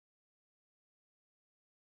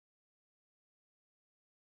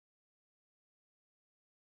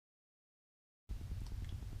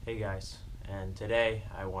Hey guys, and today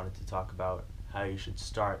I wanted to talk about how you should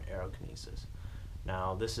start aerokinesis.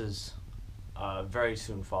 Now, this is a very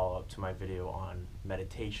soon follow up to my video on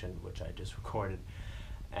meditation, which I just recorded,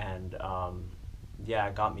 and yeah,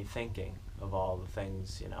 it got me thinking of all the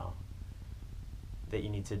things that you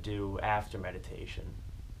need to do after meditation.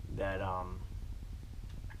 That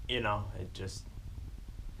it just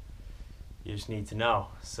you just need to know.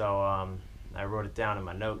 So I wrote it down in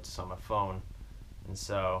my notes on my phone, and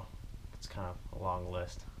so it's kind of a long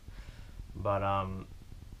list. But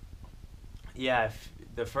yeah,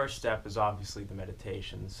 the first step is obviously the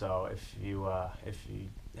meditation. So if you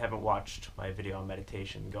haven't watched my video on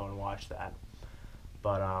meditation, go and watch that.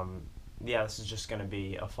 But yeah, this is just going to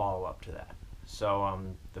be a follow up to that. So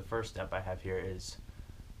the first step I have here is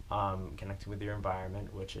connecting with your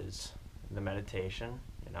environment, which is the meditation.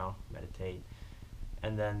 Meditate.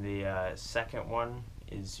 And then the second one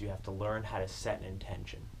is you have to learn how to set an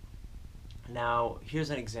intention. Now, here's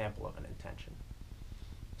an example of an intention.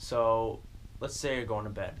 So, let's say you're going to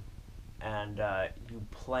bed, and you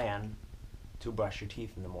plan to brush your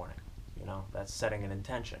teeth in the morning. That's setting an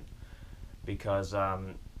intention, because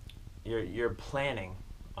you're planning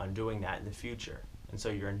on doing that in the future, and so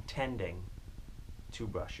you're intending to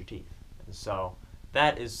brush your teeth. And so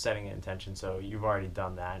that is setting an intention. So you've already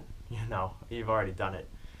done that. You've already done it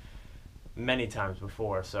many times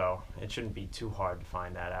before, so it shouldn't be too hard to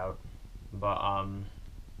find that out. But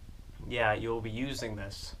yeah, you'll be using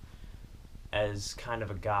this as kind of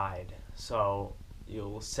a guide. So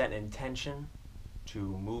you'll set an intention to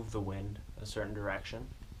move the wind a certain direction,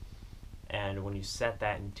 and when you set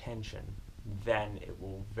that intention, then it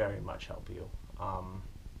will very much help you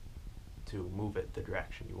to move it the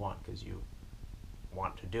direction you want, because you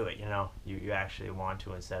want to do it. You actually want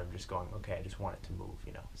to, instead of just going, okay, I just want it to move.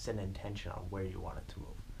 Set an intention on where you want it to move.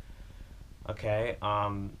 Okay.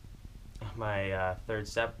 My third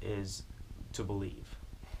step is to believe,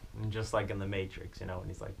 and just like in the Matrix, when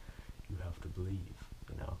he's like, you have to believe.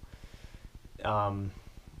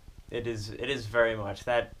 It is very much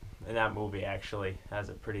that. And that movie actually has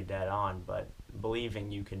it pretty dead on, but believing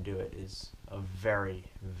you can do it is a very,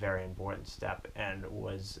 very important step, and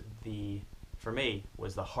for me,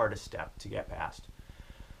 was the hardest step to get past.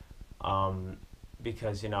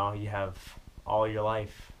 Because, you have all your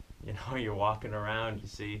life, you're walking around, you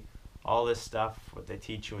see all this stuff, what they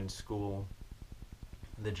teach you in school,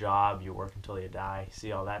 the job, you work until you die,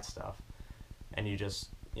 see all that stuff, and you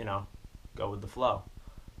just, go with the flow.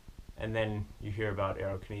 And then you hear about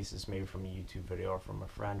aerokinesis, maybe from a YouTube video or from a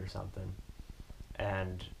friend or something,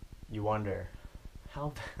 and you wonder,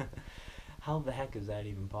 how the heck is that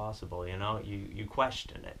even possible? You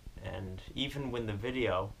question it, and even when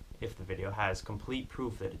if the video has complete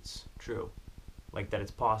proof that it's true, like that it's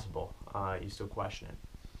possible, you still question it.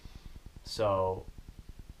 So,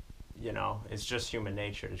 it's just human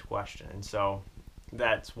nature to question, and so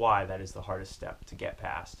that's why that is the hardest step to get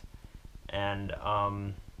past. And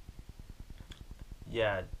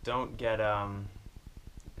yeah, don't get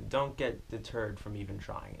deterred from even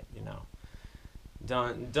trying it.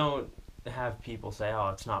 Don't have people say, oh,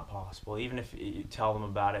 it's not possible. Even if you tell them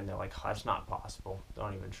about it and they're like, oh, it's not possible,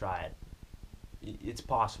 don't even try it. It's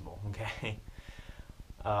possible. Okay.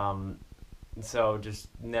 So just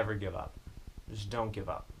never give up. Just don't give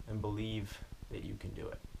up, and believe that you can do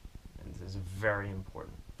it. And this is a very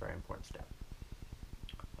important step.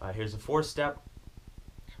 Here's the fourth step,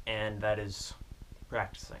 and that is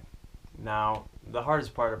practicing. Now, the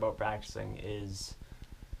hardest part about practicing is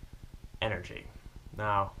energy.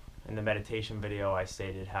 Now, in the meditation video, I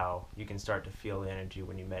stated how you can start to feel the energy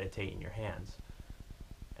when you meditate in your hands.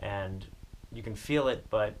 And you can feel it,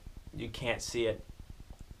 but you can't see it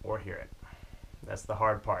or hear it. That's the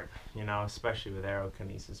hard part, especially with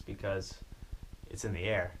aerokinesis, because it's in the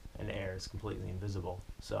air, and air is completely invisible.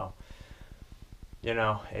 So, it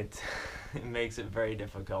makes it very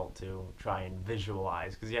difficult to try and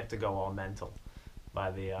visualize, because you have to go all mental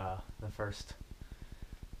by the first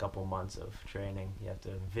couple months of training. You have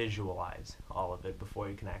to visualize all of it before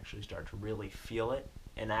you can actually start to really feel it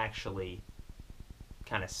and actually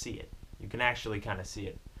kind of see it. You can actually kind of see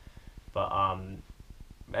it, but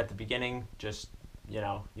at the beginning, just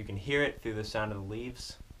you can hear it through the sound of the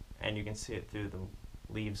leaves, and you can see it through the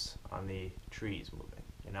leaves on the trees moving.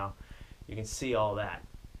 You can see all that,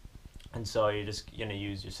 and so you're just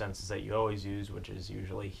use your senses that you always use, which is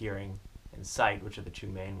usually hearing and sight, which are the two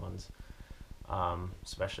main ones,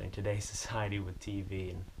 especially in today's society with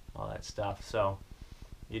TV and all that stuff. So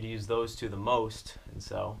you'd use those two the most, and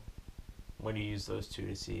so when you use those two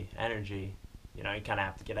to see energy, you kind of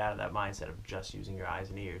have to get out of that mindset of just using your eyes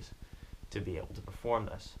and ears. to be able to perform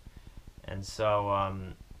this. And so,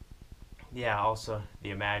 yeah, also the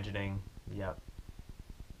imagining, yep.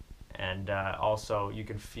 And also you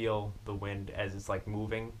can feel the wind as it's like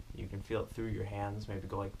moving. You can feel it through your hands, maybe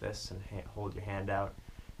go like this and hold your hand out.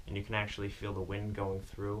 And you can actually feel the wind going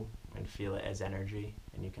through and feel it as energy.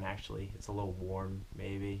 And you can actually, it's a little warm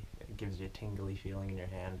maybe. It gives you a tingly feeling in your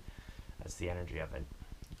hand. That's the energy of it.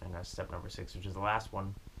 And that's step number 6, which is the last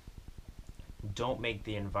one. Don't make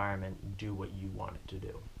the environment do what you want it to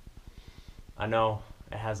do. I know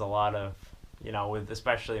it has a lot of, you know, with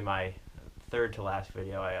especially my third to last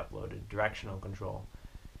video I uploaded, directional control.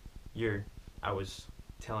 I was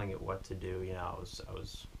telling it what to do, you know, I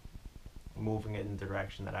was moving it in the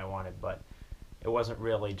direction that I wanted, but it wasn't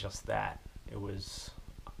really just that. I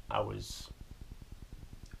was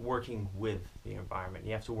working with the environment.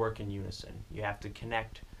 You have to work in unison. You have to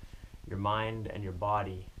connect your mind and your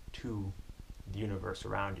body to the universe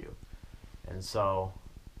around you. And so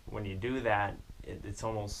when you do that, it's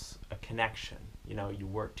almost a connection. You know, you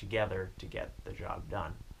work together to get the job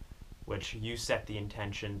done, which you set the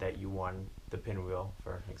intention that you want the pinwheel,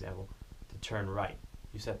 for example, to turn right.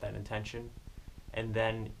 You set that intention, and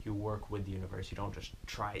then you work with the universe. You don't just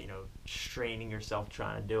try, you know, straining yourself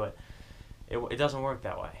trying to do it. It doesn't work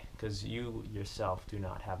that way, because you yourself do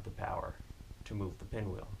not have the power to move the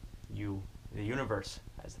pinwheel. The universe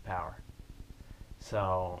has the power.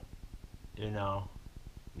 So, you know,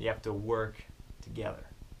 you have to work together.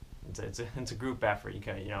 It's a group effort. You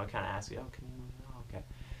kind of ask you, oh, can you? Oh, okay,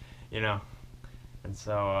 you know. And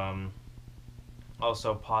so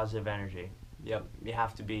also positive energy. Yep, you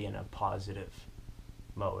have to be in a positive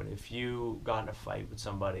mode. If you got in a fight with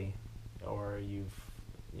somebody, or you've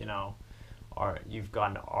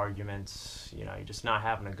gotten into arguments, you know, you're just not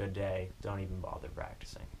having a good day, don't even bother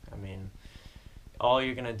practicing. I mean, all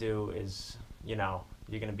you're gonna do is, you know,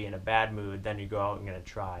 you're going to be in a bad mood, then you go out and going to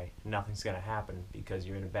try. Nothing's going to happen because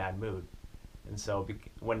you're in a bad mood. And so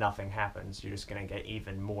when nothing happens, you're just going to get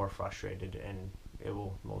even more frustrated, and it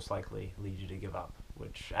will most likely lead you to give up,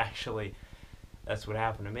 which actually that's what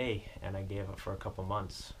happened to me. And I gave up for a couple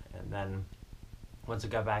months. And then once I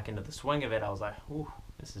got back into the swing of it, I was like, ooh,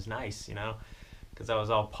 this is nice, you know, because I was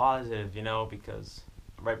all positive, you know, because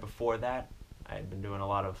right before that, I had been doing a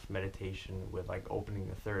lot of meditation with like opening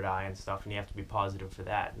the third eye and stuff, and you have to be positive for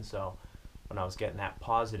that. And so when I was getting that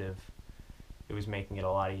positive, it was making it a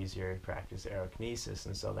lot easier to practice aerokinesis.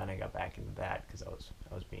 And so then I got back into that because I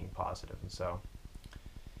was being positive. And so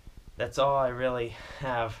that's all I really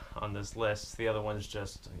have on this list. The other one's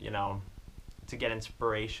just, you know, to get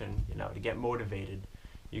inspiration, you know, to get motivated.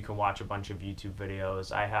 You can watch a bunch of YouTube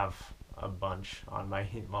videos. I have a bunch on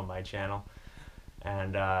my channel.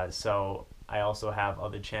 And so I also have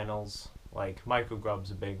other channels, like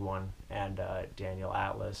Grubb's a big one, and Daniel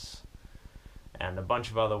Atlas, and a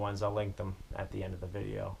bunch of other ones. I'll link them at the end of the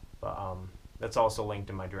video. But that's also linked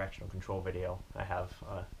in my directional control video. I have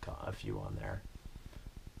a few on there.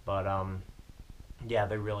 But yeah,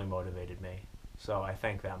 they really motivated me. So I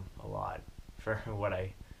thank them a lot for what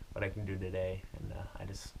I can do today, and I'm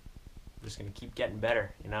just gonna keep getting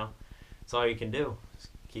better. You know, that's all you can do. Just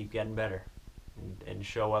keep getting better. And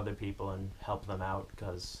show other people and help them out,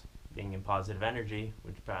 because being in positive energy,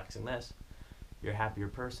 which is practicing this, you're a happier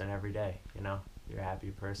person every day, you know? You're a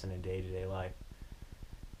happier person in day-to-day life.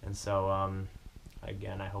 And so,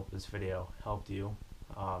 again, I hope this video helped you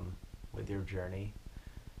with your journey.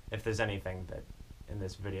 If there's anything that in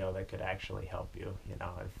this video that could actually help you, you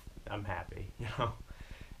know, I'm happy, you know?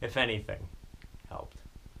 If anything helped.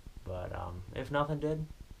 But if nothing did,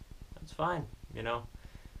 that's fine, you know?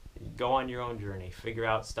 Go on your own journey, figure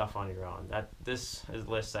out stuff on your own. This is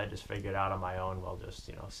lists I just figured out on my own while just,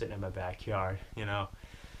 you know, sitting in my backyard, you know.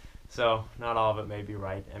 So not all of it may be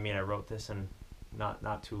right. I mean, I wrote this in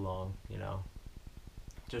not too long, you know.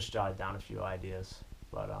 Just jotted down a few ideas.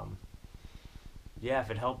 But yeah,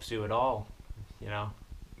 if it helps you at all, you know,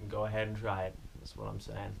 go ahead and try it. That's what I'm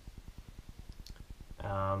saying.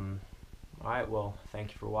 Alright, well,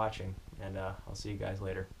 thank you for watching, and I'll see you guys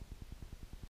later.